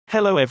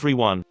Hello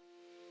everyone.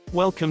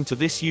 Welcome to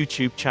this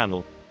YouTube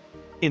channel.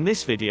 In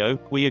this video,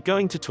 we are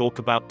going to talk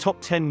about top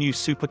 10 new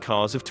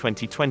supercars of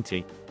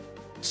 2020.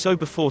 So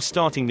before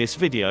starting this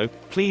video,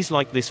 please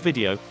like this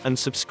video, and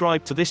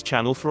subscribe to this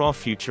channel for our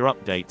future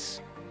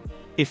updates.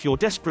 If you're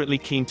desperately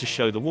keen to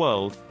show the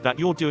world that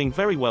you're doing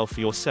very well for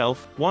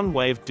yourself, one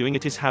way of doing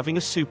it is having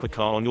a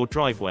supercar on your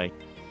driveway.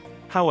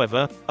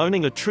 However,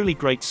 owning a truly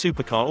great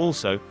supercar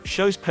also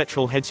shows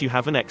petrol heads you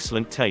have an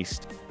excellent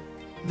taste.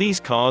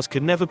 These cars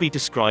could never be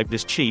described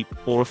as cheap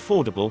or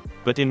affordable,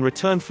 but in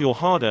return for your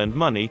hard-earned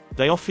money,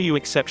 they offer you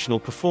exceptional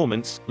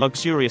performance,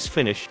 luxurious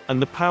finish,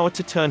 and the power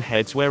to turn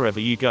heads wherever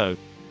you go.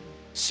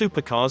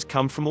 Supercars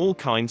come from all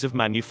kinds of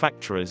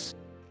manufacturers.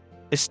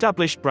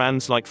 Established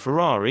brands like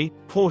Ferrari,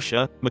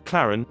 Porsche,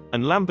 McLaren,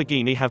 and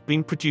Lamborghini have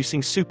been producing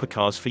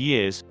supercars for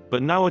years,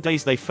 but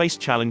nowadays they face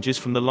challenges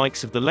from the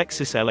likes of the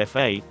Lexus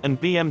LFA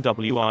and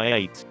BMW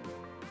i8.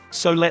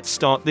 So let's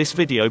start this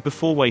video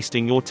before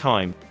wasting your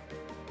time.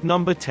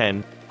 Number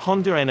 10.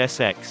 Honda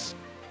NSX.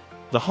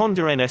 The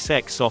Honda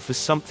NSX offers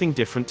something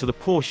different to the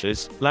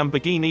Porsches,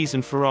 Lamborghinis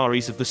and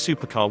Ferraris of the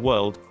supercar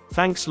world,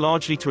 thanks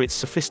largely to its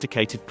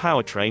sophisticated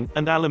powertrain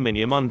and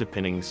aluminium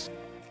underpinnings.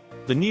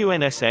 The new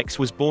NSX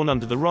was born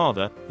under the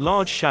rather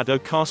large shadow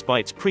cast by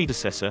its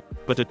predecessor,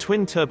 but a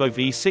twin-turbo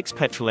V6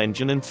 petrol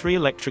engine and 3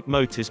 electric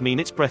motors mean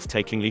it's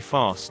breathtakingly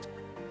fast.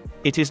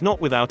 It is not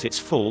without its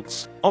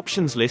faults.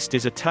 Options list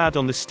is a tad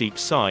on the steep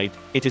side,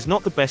 it is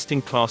not the best in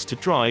class to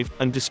drive,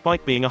 and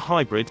despite being a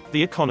hybrid,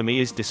 the economy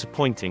is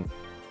disappointing.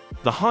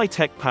 The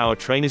high-tech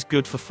powertrain is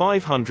good for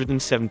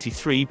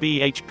 573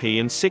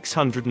 bhp and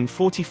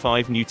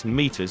 645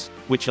 Nm,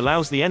 which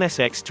allows the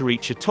NSX to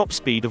reach a top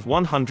speed of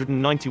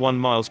 191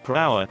 miles per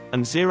hour,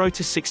 and 0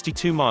 to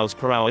 62 miles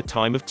per hour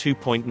time of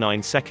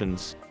 2.9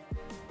 seconds.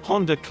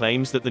 Honda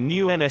claims that the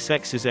new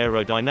NSX's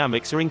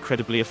aerodynamics are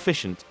incredibly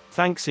efficient,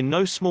 thanks in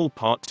no small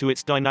part to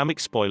its dynamic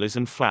spoilers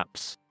and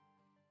flaps.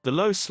 The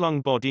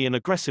low-slung body and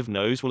aggressive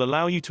nose will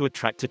allow you to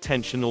attract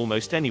attention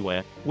almost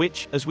anywhere,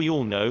 which, as we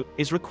all know,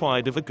 is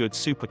required of a good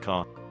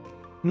supercar.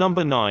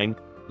 Number 9.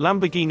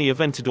 Lamborghini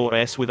Aventador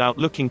S. Without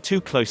looking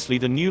too closely,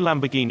 the new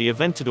Lamborghini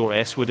Aventador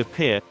S would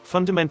appear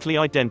fundamentally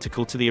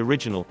identical to the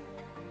original.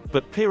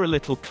 But peer a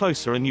little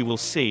closer and you will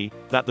see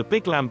that the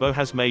big Lambo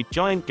has made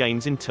giant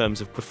gains in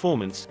terms of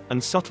performance,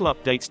 and subtle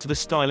updates to the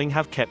styling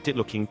have kept it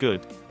looking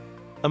good.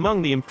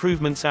 Among the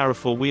improvements are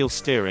 4-wheel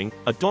steering,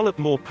 a dollop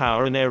more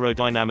power and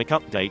aerodynamic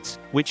updates,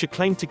 which are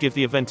claimed to give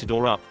the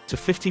Aventador up to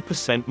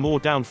 50% more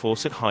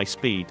downforce at high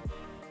speed.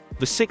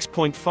 The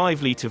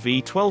 6.5-litre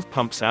V12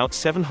 pumps out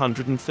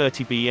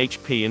 730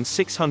 bhp and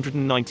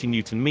 690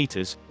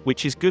 Nm,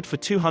 which is good for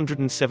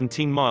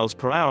 217 miles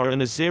per hour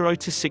and a 0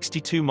 to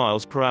 62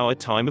 miles per hour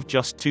time of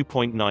just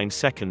 2.9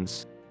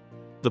 seconds.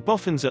 The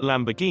boffins at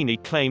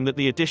Lamborghini claim that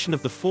the addition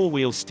of the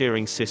 4-wheel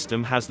steering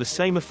system has the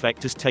same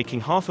effect as taking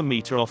half a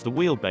meter off the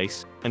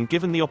wheelbase, and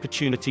given the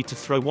opportunity to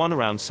throw one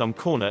around some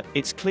corner,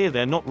 it's clear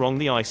they're not wrong.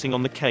 The icing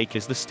on the cake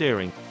is the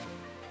steering,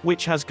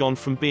 which has gone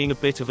from being a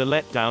bit of a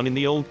letdown in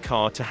the old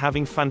car to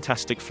having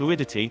fantastic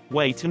fluidity,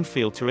 weight and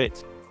feel to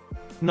it.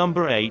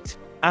 Number 8.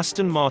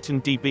 Aston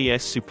Martin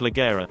DBS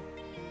Superleggera.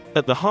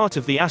 At the heart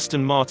of the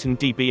Aston Martin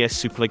DBS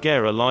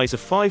Superleggera lies a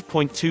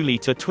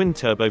 5.2-litre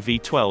twin-turbo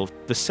V12,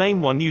 the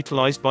same one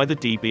utilised by the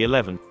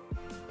DB11.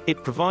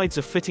 It provides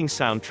a fitting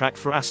soundtrack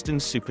for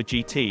Aston's Super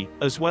GT,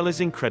 as well as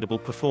incredible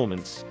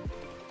performance.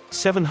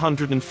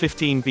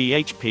 715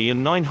 bhp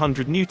and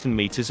 900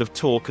 Nm of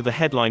torque are the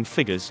headline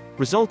figures,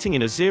 resulting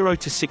in a 0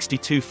 to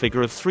 62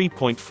 figure of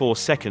 3.4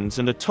 seconds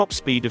and a top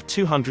speed of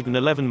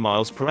 211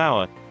 miles per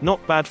hour,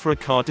 not bad for a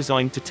car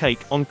designed to take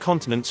on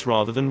continents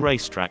rather than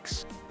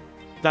racetracks.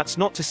 That's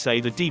not to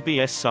say the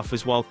DBS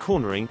suffers while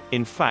cornering,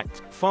 in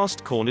fact,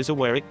 fast corners are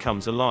where it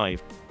comes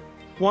alive.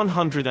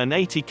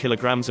 180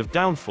 kilograms of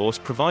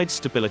downforce provides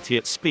stability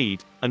at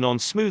speed, and on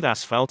smooth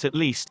asphalt at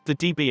least, the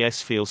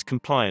DBS feels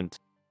compliant.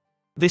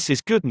 This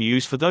is good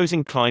news for those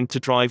inclined to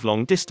drive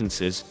long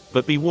distances,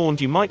 but be warned,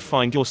 you might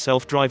find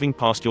yourself driving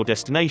past your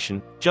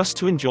destination, just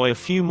to enjoy a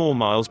few more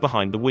miles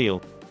behind the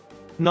wheel.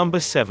 Number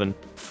 7.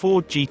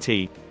 Ford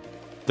GT.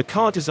 The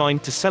car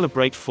designed to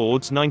celebrate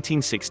Ford's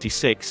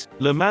 1966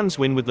 Le Mans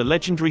win with the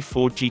legendary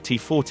Ford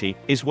GT40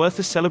 is worth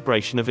a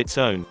celebration of its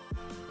own.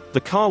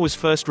 The car was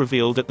first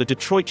revealed at the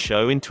Detroit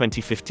show in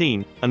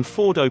 2015, and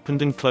Ford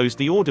opened and closed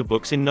the order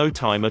books in no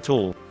time at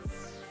all.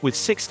 With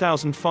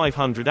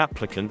 6,500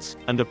 applicants,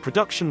 and a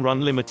production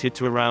run limited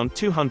to around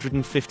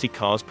 250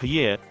 cars per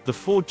year, the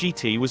Ford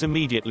GT was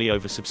immediately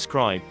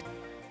oversubscribed.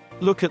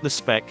 Look at the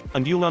spec,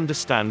 and you'll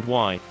understand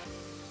why.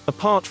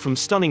 Apart from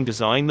stunning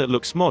design that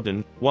looks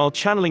modern, while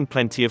channeling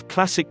plenty of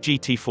classic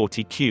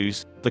GT40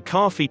 cues, the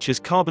car features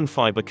carbon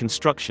fiber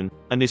construction,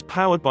 and is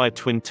powered by a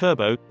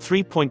twin-turbo,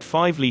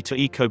 3.5-litre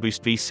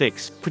EcoBoost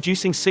V6,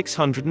 producing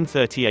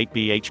 638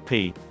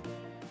 bhp.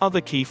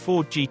 Other key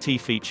Ford GT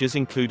features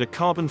include a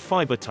carbon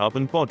fiber tub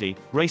and body,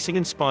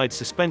 racing-inspired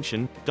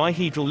suspension,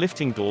 dihedral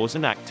lifting doors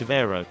and active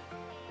aero.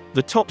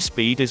 The top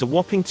speed is a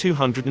whopping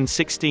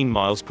 216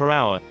 miles per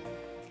hour.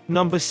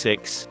 Number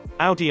 6.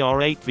 Audi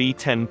R8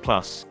 V10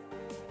 Plus.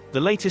 The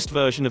latest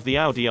version of the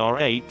Audi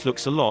R8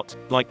 looks a lot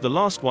like the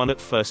last one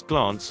at first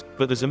glance,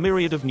 but there's a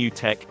myriad of new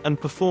tech, and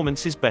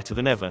performance is better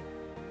than ever.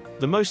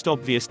 The most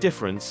obvious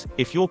difference,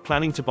 if you're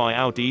planning to buy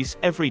Audi's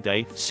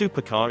everyday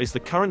supercar, is the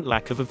current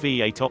lack of a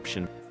V8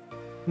 option.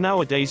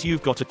 Nowadays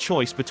you've got a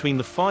choice between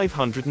the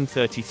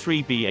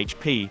 533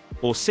 bhp,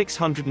 or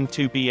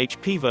 602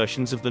 bhp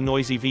versions of the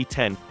noisy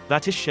V10,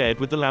 that is shared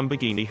with the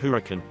Lamborghini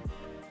Huracan.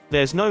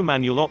 There's no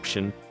manual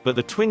option, but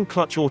the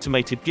twin-clutch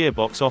automated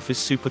gearbox offers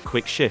super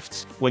quick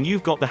shifts when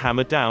you've got the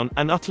hammer down,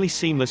 and utterly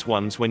seamless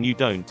ones when you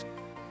don't.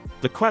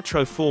 The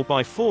Quattro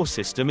 4x4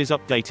 system is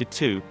updated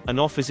too, and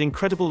offers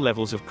incredible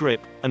levels of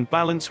grip and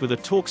balance with a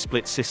torque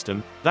split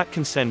system that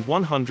can send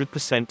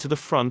 100% to the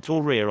front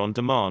or rear on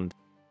demand.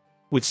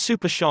 With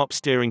super sharp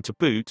steering to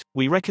boot,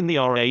 we reckon the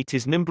R8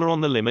 is nimbler on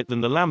the limit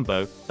than the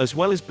Lambo, as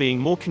well as being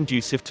more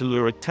conducive to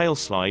lurid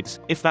tailslides,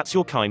 if that's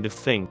your kind of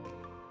thing.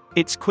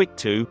 It's quick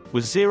too,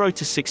 with 0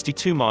 to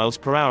 62 miles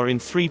per hour in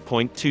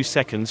 3.2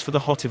 seconds for the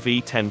hotter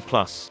V10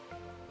 Plus.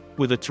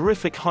 With a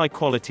terrific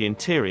high-quality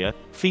interior,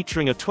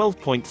 featuring a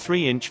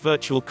 12.3-inch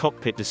virtual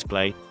cockpit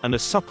display, and a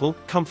supple,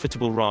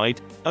 comfortable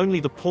ride, only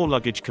the poor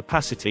luggage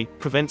capacity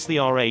prevents the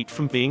R8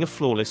 from being a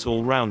flawless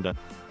all-rounder.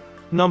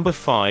 Number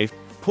 5.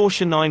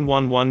 Porsche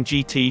 911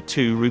 GT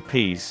 2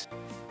 Rupees.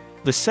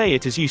 The say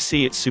it as you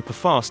see it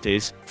superfast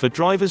is, for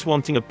drivers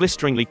wanting a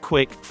blisteringly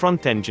quick,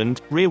 front-engined,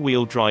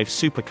 rear-wheel drive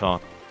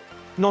supercar.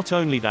 Not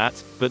only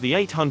that, but the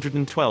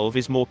 812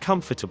 is more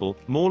comfortable,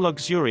 more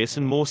luxurious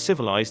and more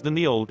civilized than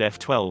the old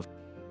F12.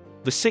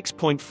 The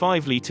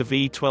 6.5-litre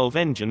V12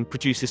 engine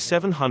produces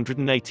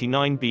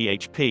 789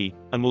 bhp,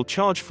 and will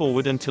charge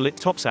forward until it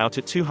tops out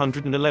at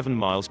 211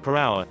 miles per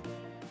hour.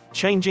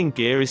 Changing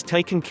gear is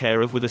taken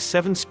care of with a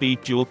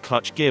 7-speed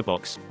dual-clutch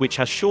gearbox, which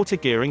has shorter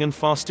gearing and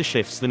faster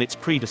shifts than its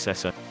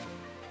predecessor.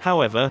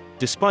 However,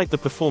 despite the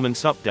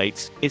performance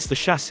updates, it's the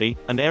chassis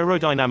and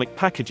aerodynamic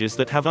packages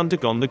that have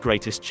undergone the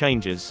greatest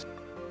changes.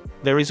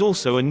 There is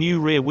also a new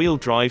rear-wheel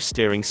drive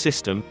steering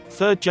system,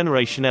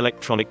 third-generation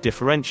electronic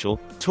differential,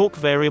 torque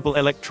variable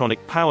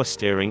electronic power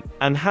steering,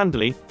 and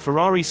handily,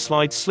 Ferrari's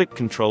slide-slip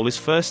control is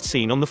first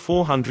seen on the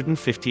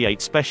 458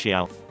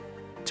 Speciale.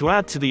 To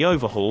add to the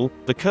overhaul,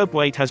 the curb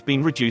weight has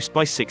been reduced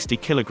by 60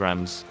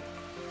 kilograms.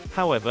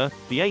 However,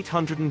 the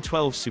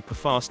 812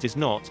 Superfast is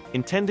not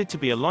intended to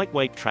be a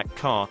lightweight track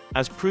car,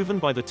 as proven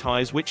by the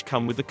tires which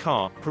come with the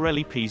car,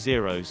 Pirelli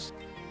P0s.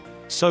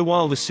 So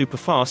while the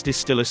Superfast is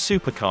still a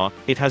supercar,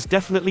 it has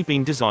definitely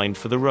been designed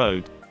for the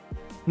road.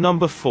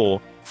 Number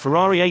 4.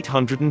 Ferrari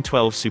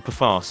 812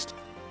 Superfast.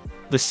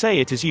 The say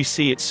it as you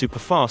see it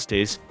superfast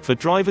is, for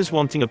drivers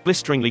wanting a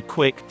blisteringly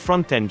quick,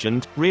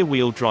 front-engined,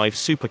 rear-wheel drive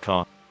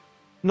supercar.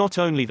 Not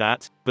only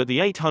that, but the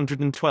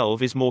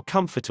 812 is more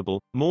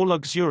comfortable, more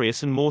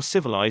luxurious and more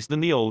civilized than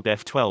the old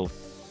F12.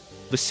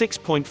 The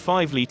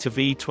 6.5-litre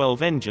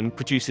V12 engine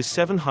produces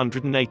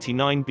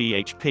 789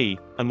 bhp,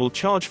 and will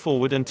charge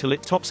forward until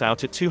it tops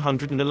out at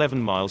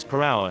 211 miles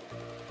per hour.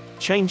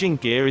 Changing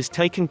gear is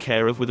taken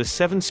care of with a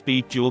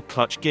 7-speed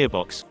dual-clutch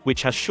gearbox,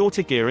 which has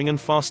shorter gearing and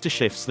faster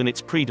shifts than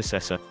its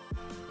predecessor.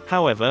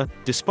 However,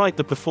 despite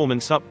the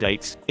performance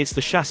updates, it's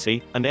the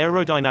chassis and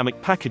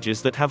aerodynamic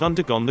packages that have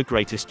undergone the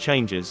greatest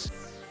changes.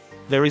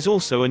 There is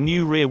also a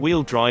new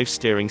rear-wheel drive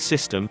steering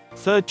system,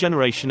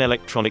 third-generation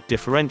electronic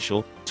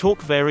differential,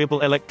 torque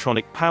variable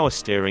electronic power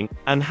steering,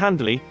 and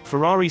handily,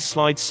 Ferrari's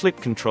slide-slip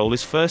control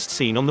is first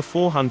seen on the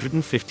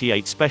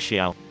 458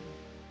 Speciale.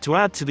 To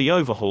add to the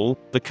overhaul,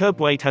 the curb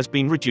weight has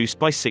been reduced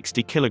by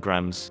 60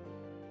 kilograms.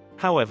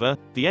 However,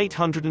 the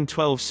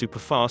 812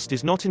 Superfast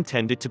is not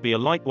intended to be a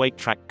lightweight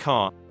track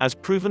car, as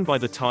proven by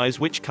the tires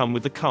which come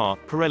with the car,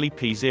 Pirelli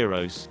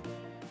P0s.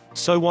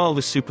 So while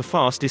the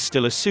Superfast is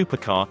still a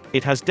supercar,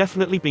 it has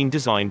definitely been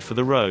designed for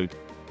the road.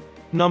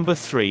 Number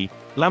 3.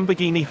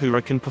 Lamborghini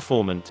Huracan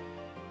Performant.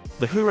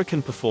 The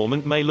Huracan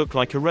Performant may look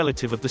like a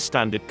relative of the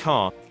standard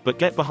car, but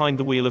get behind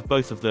the wheel of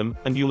both of them,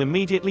 and you'll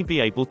immediately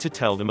be able to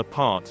tell them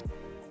apart.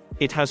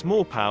 It has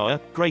more power,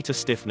 greater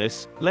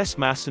stiffness, less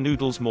mass and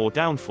oodles more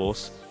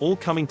downforce, all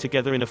coming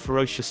together in a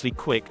ferociously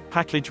quick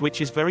package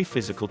which is very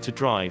physical to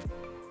drive.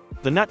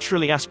 The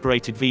naturally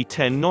aspirated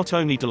V10 not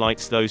only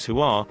delights those who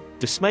are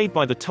dismayed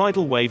by the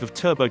tidal wave of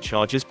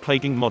turbochargers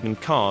plaguing modern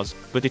cars,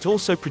 but it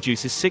also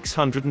produces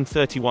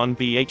 631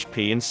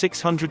 bhp and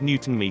 600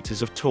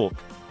 Nm of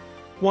torque.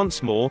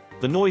 Once more,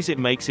 the noise it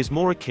makes is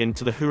more akin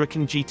to the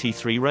Huracan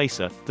GT3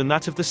 Racer than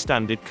that of the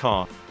standard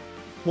car.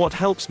 What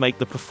helps make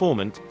the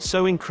Performant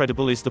so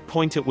incredible is the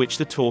point at which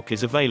the torque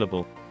is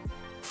available.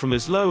 From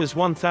as low as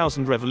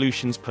 1000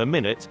 revolutions per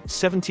minute,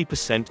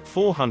 70%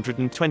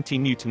 420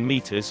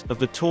 Nm of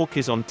the torque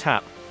is on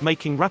tap,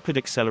 making rapid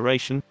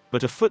acceleration,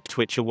 but a foot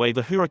twitch away.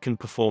 The Huracan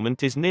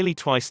Performant is nearly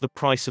twice the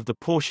price of the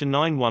Porsche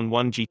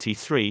 911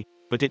 GT3,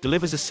 but it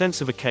delivers a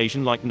sense of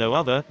occasion like no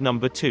other.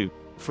 Number 2.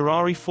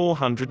 Ferrari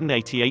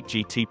 488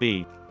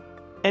 GTB.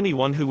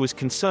 Anyone who was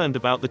concerned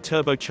about the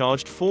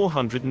turbocharged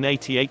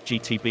 488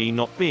 GTB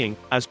not being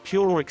as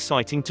pure or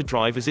exciting to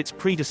drive as its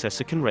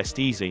predecessor can rest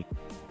easy.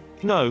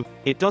 No,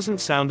 it doesn't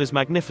sound as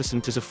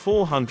magnificent as a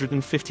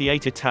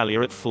 458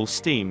 Italia at full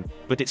steam,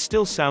 but it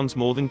still sounds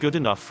more than good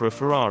enough for a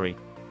Ferrari.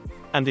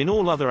 And in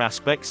all other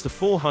aspects the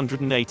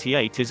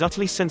 488 is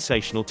utterly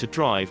sensational to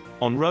drive,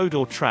 on road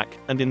or track,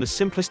 and in the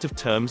simplest of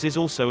terms is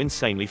also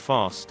insanely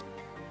fast.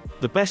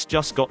 The best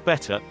just got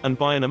better, and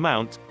by an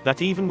amount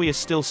that even we are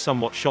still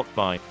somewhat shocked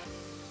by.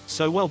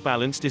 So well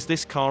balanced is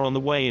this car on the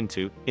way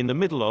into, in the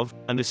middle of,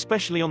 and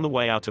especially on the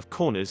way out of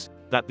corners,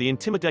 that the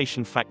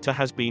intimidation factor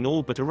has been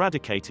all but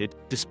eradicated,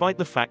 despite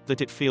the fact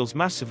that it feels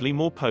massively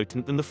more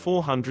potent than the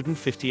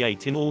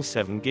 458 in all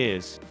 7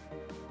 gears.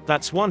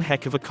 That's one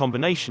heck of a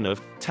combination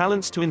of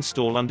talents to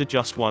install under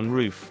just one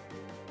roof.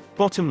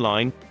 Bottom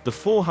line, the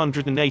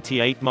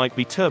 488 might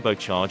be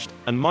turbocharged,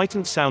 and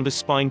mightn't sound as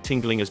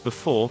spine-tingling as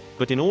before,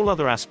 but in all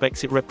other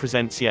aspects it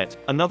represents yet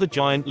another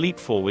giant leap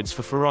forwards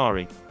for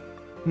Ferrari.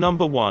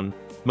 Number 1.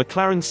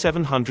 McLaren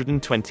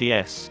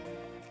 720S.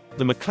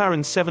 The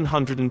McLaren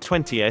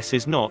 720S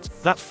is not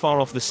that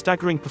far off the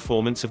staggering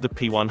performance of the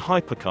P1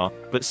 hypercar,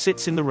 but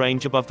sits in the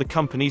range above the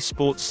company's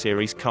sports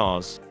series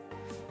cars.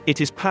 It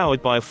is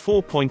powered by a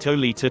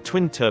 4.0-litre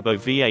twin-turbo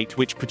V8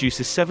 which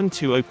produces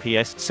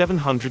 720 PS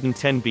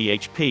 710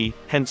 bhp,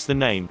 hence the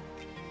name.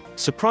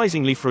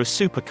 Surprisingly for a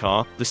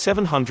supercar, the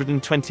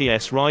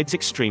 720S rides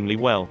extremely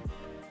well.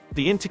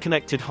 The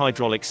interconnected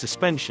hydraulic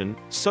suspension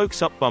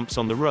soaks up bumps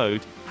on the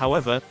road,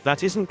 however,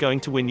 that isn't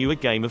going to win you a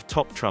game of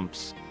top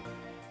trumps.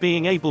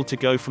 Being able to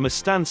go from a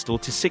standstill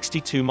to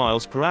 62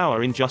 miles per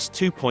hour in just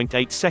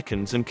 2.8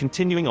 seconds and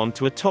continuing on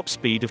to a top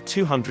speed of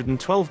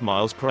 212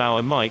 miles per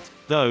hour might,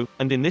 though,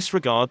 and in this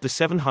regard the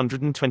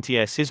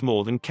 720S is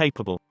more than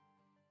capable.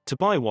 To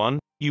buy one,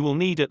 you will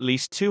need at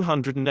least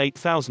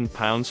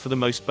 £208,000 for the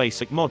most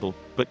basic model,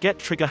 but get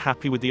trigger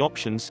happy with the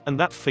options, and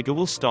that figure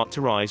will start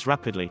to rise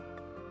rapidly.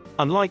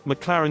 Unlike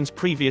McLaren's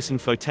previous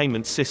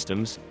infotainment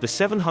systems, the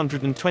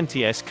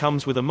 720S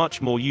comes with a much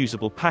more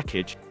usable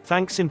package,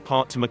 thanks in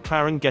part to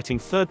McLaren getting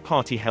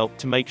third-party help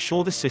to make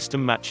sure the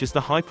system matches the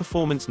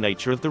high-performance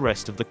nature of the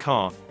rest of the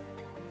car.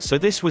 So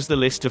this was the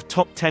list of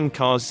top 10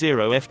 cars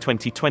 0F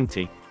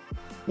 2020.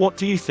 What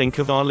do you think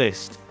of our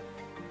list?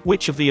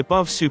 Which of the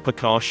above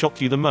supercars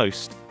shocked you the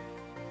most?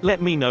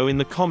 Let me know in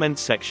the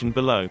comments section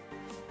below.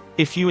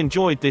 If you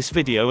enjoyed this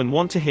video and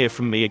want to hear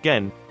from me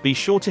again, be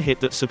sure to hit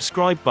that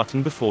subscribe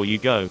button before you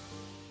go.